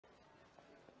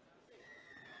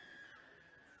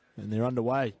And they're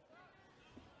underway.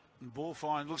 And ball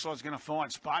looks like it's going to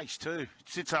find space too. It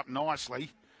sits up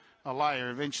nicely. Alea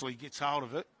eventually gets hold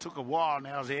of it. Took a while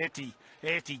now as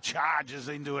Erti charges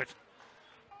into it.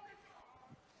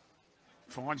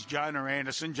 Finds Jonah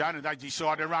Anderson. Jonah, they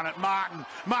decide to run it. Martin,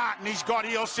 he's got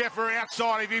Ilsefa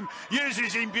outside of him.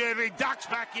 Uses him beautifully. Ducks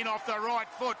back in off the right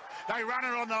foot. They run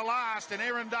it on the last, and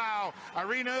Erindale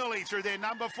are in early through their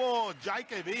number 4,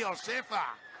 Jacob Ilsefa.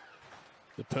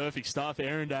 The perfect start for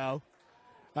Erindale.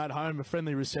 At home, a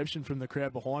friendly reception from the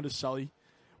crowd behind us, Sully.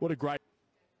 What a great...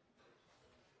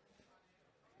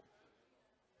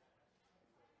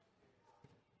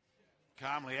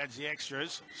 Calmly adds the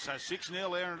extras. So 6-0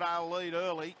 Erindale lead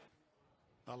early.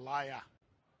 Alea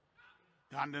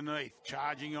underneath,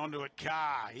 charging onto it.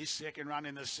 Carr, his second run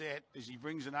in the set as he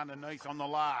brings it underneath on the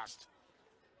last.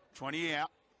 20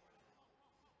 out.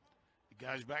 It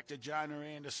goes back to Jonah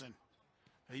Anderson.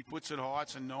 He puts it high.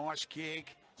 It's a nice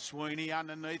kick. Sweeney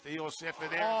underneath. Ilsefa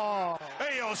there. Oh,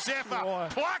 Ilsefa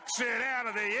plucks it out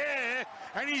of the air,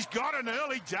 and he's got an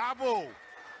early double.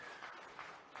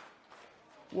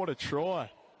 what a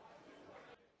try.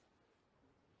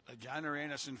 Jonah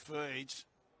Anderson feeds.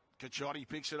 Cacciotti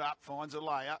picks it up, finds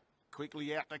Alea.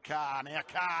 Quickly out to Carr. Now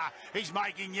Carr, he's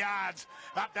making yards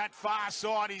up that far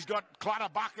side. He's got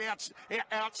Clutterbuck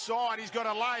outside. He's got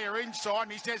Alea inside,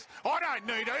 and he says, I don't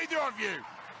need either of you.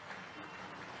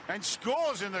 And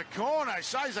scores in the corner.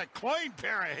 Says a clean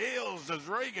pair of heels as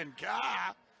Regan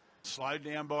Carr. Slowed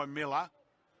down by Miller.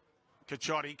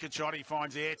 Cacciotti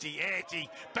finds Erti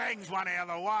bangs one out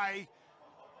of the way.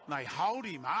 And they hold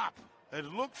him up. It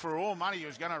looked for all money he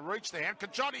was going to reach the hand.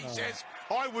 Cacciotti says,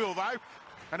 I will though.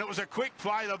 And it was a quick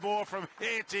play, the ball from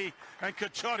Erti. And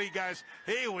Cacciotti goes,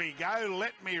 here we go,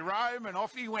 let me roam. And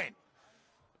off he went.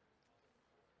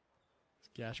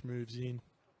 Gash moves in.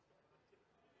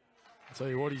 I'll tell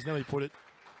you what, he's nearly put it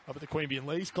up at the Queanbeyan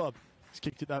Leagues Club. He's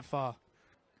kicked it that far.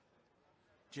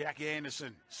 Jack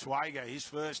Anderson, Swager, his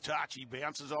first touch. He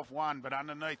bounces off one, but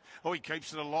underneath. Oh, he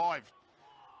keeps it alive.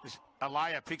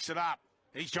 Alea picks it up.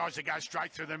 He tries to go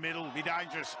straight through the middle. Be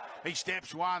dangerous. He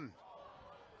steps one.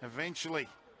 Eventually,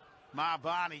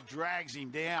 Marbani drags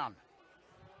him down.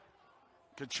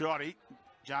 Cacciotti,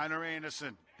 Jonah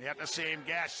Anderson, out to Sam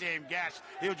Gash.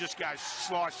 He'll just go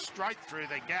slice straight through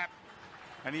the gap,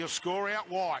 and he'll score out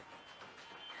wide.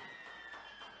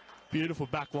 Beautiful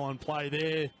backline play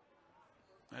there.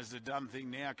 That's the done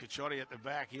thing now. Cacciotti at the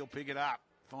back. He'll pick it up.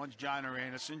 Finds Jonah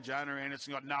Anderson. Jonah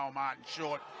Anderson got Noah Martin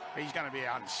short. He's going to be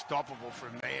unstoppable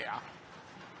from there.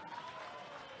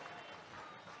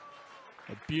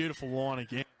 A beautiful line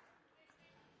again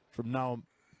from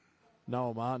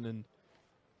Noah Martin. And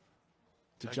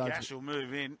so Gash will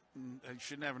move in. He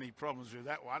shouldn't have any problems with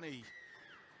that one. It's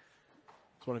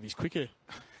one of his quicker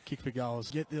kick for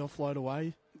goals. Get the offload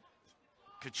away.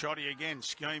 Cacciotti again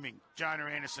scheming. Jonah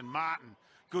Anderson, Martin.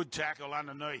 Good tackle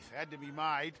underneath. Had to be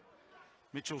made.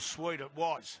 Mitchell Sweet it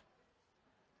was.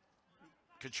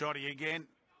 Cacciotti again.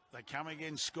 They come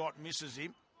again. Scott misses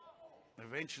him.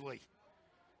 Eventually.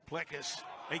 Plekas.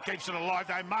 He keeps it alive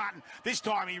though. Martin. This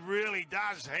time he really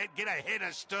does get a head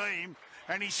of steam.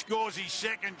 And he scores his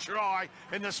second try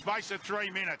in the space of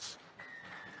 3 minutes.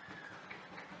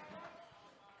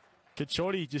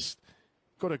 Cacciotti just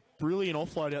got a brilliant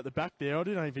offload out the back there. I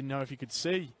didn't even know if you could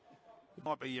see.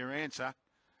 Might be your answer.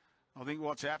 I think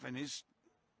what's happened is,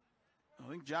 I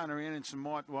think Jonah Anderson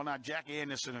Jack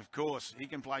Anderson, of course, he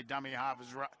can play dummy half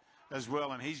as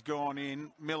well, and he's gone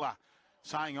in. Miller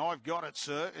saying, I've got it,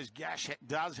 sir, as Gash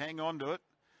does hang on to it.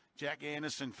 Jack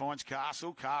Anderson finds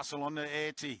Castle on to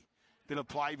Erti. Bit of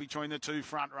play between the two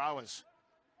front rowers.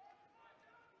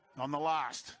 On the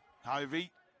last,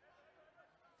 Hovey.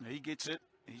 He gets it.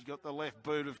 He's got the left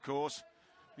boot, of course.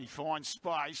 He finds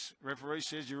space. Referee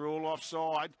says you're all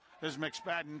offside. As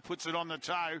McSpadden puts it on the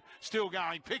toe. Still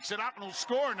going. Picks it up and will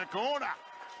score in the corner.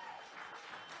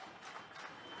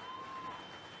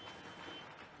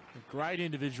 A great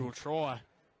individual try.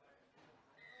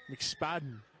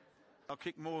 McSpadden. They'll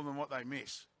kick more than what they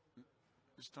miss.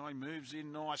 This time moves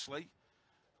in nicely.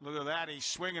 Look at that. He's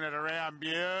swinging it around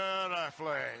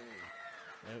beautifully.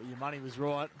 Yeah, your money was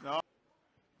right. Oh.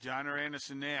 Jonah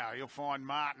Anderson now. He'll find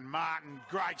Martin. Martin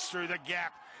grates through the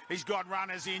gap. He's got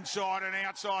runners inside and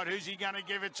outside. Who's he going to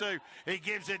give it to? He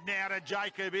gives it now to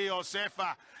Jacob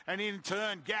Ilsefa. And in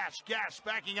turn, Gash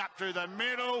backing up through the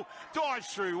middle. Dives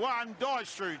through one,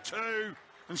 dives through two,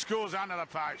 and scores under the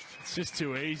post. It's just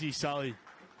too easy, Sully.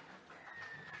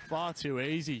 Far too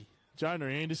easy. Jonah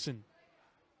Anderson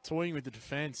toying with the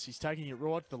defence. He's taking it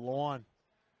right to the line.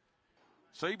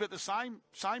 See, but the same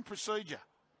procedure.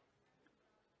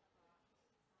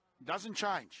 Doesn't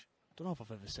change. Don't know if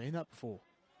I've ever seen that before.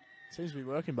 Seems to be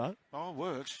working, but. Oh, it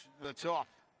works. The top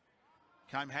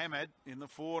came hammered in the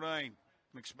 14.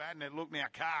 McSpadden had looked now.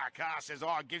 Carr says,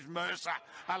 oh, gives Mercer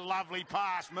a lovely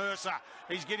pass. Mercer,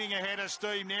 he's getting ahead of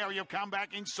Steve now. He'll come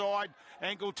back inside.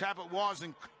 Ankle tap it was,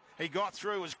 and he got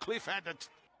through as Cliff had to.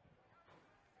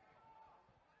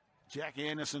 Jack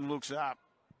Anderson looks up.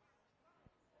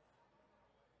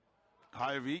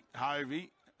 Hovey,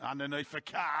 underneath for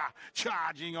Carr,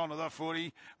 charging onto the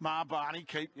footy. Barney,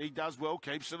 he does well,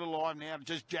 keeps it alive now.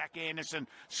 Just Jack Anderson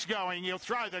going. He'll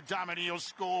throw the dumb and he'll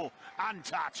score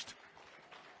untouched.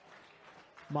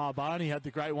 Barney had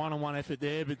the great one-on-one effort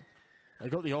there, but they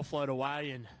got the offload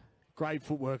away and great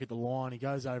footwork at the line. He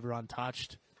goes over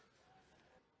untouched.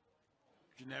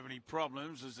 Didn't have any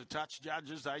problems as the touch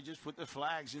judges. They just put the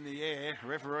flags in the air.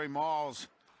 Referee Miles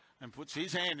and puts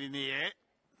his hand in the air.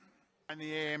 In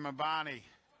the air, Mabani.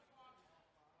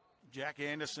 Jack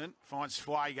Anderson finds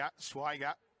Swager.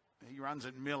 He runs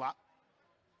at Miller.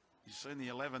 You've seen the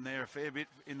 11 there a fair bit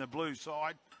in the blue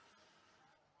side.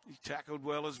 He's tackled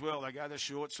well as well. They go the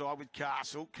short side with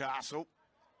Castle. Castle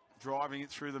driving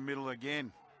it through the middle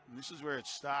again. And this is where it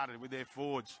started with their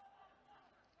forwards.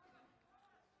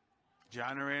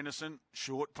 Jonah Anderson,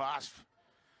 short pass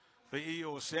for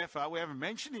Eeyore Sefa. We haven't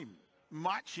mentioned him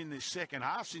much in this second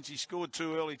half since he scored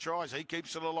 2 early tries. He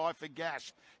keeps it alive for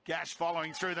Gash. Gash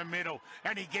following through the middle,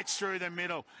 and he gets through the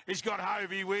middle. He's got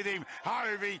Hovey with him.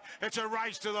 Hovey, it's a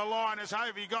race to the line. Has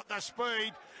Hovey got the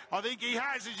speed? I think he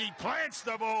has as he plants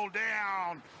the ball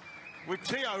down with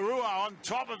Teo Rua on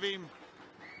top of him.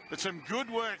 But some good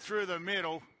work through the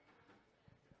middle.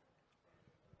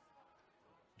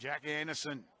 Jack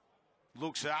Anderson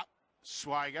looks up.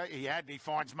 Swager, he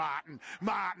finds Martin.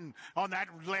 Martin on that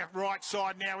right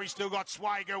side now. He's still got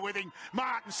Swager with him.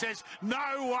 Martin says,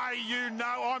 no way,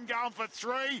 I'm going for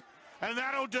 3, and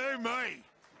that'll do me.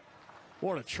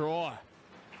 What a try.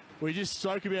 We just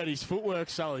spoke about his footwork,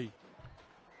 Sully.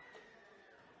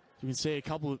 You can see a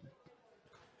couple of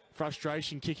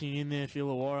frustration kicking in there for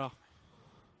Illawarra.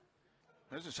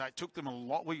 As I say, it took them a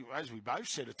lot. As we both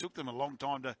said, it took them a long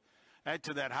time to add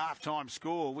to that half-time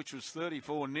score, which was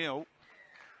 34-0.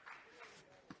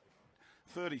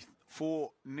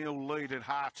 34-0 lead at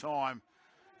half-time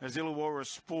as Illawarra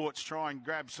Sports try and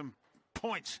grab some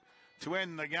points to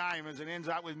end the game as it ends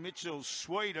up with Mitchell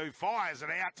Sweet, who fires it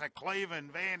out to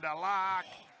Cleveland Van der Lark.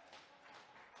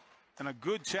 And a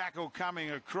good tackle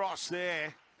coming across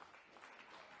there.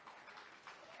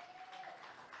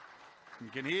 You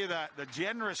can hear the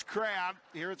generous crowd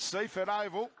here at Seaford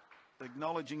Oval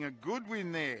acknowledging a good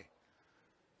win there.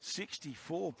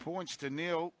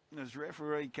 64-0 as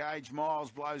referee Cage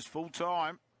Miles blows full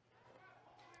time.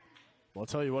 Well, I'll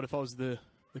tell you what, if I was the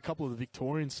couple of the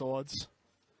Victorian sides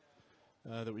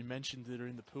that we mentioned that are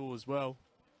in the pool as well,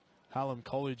 Hallam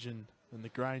College and the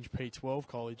Grange P12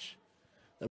 College,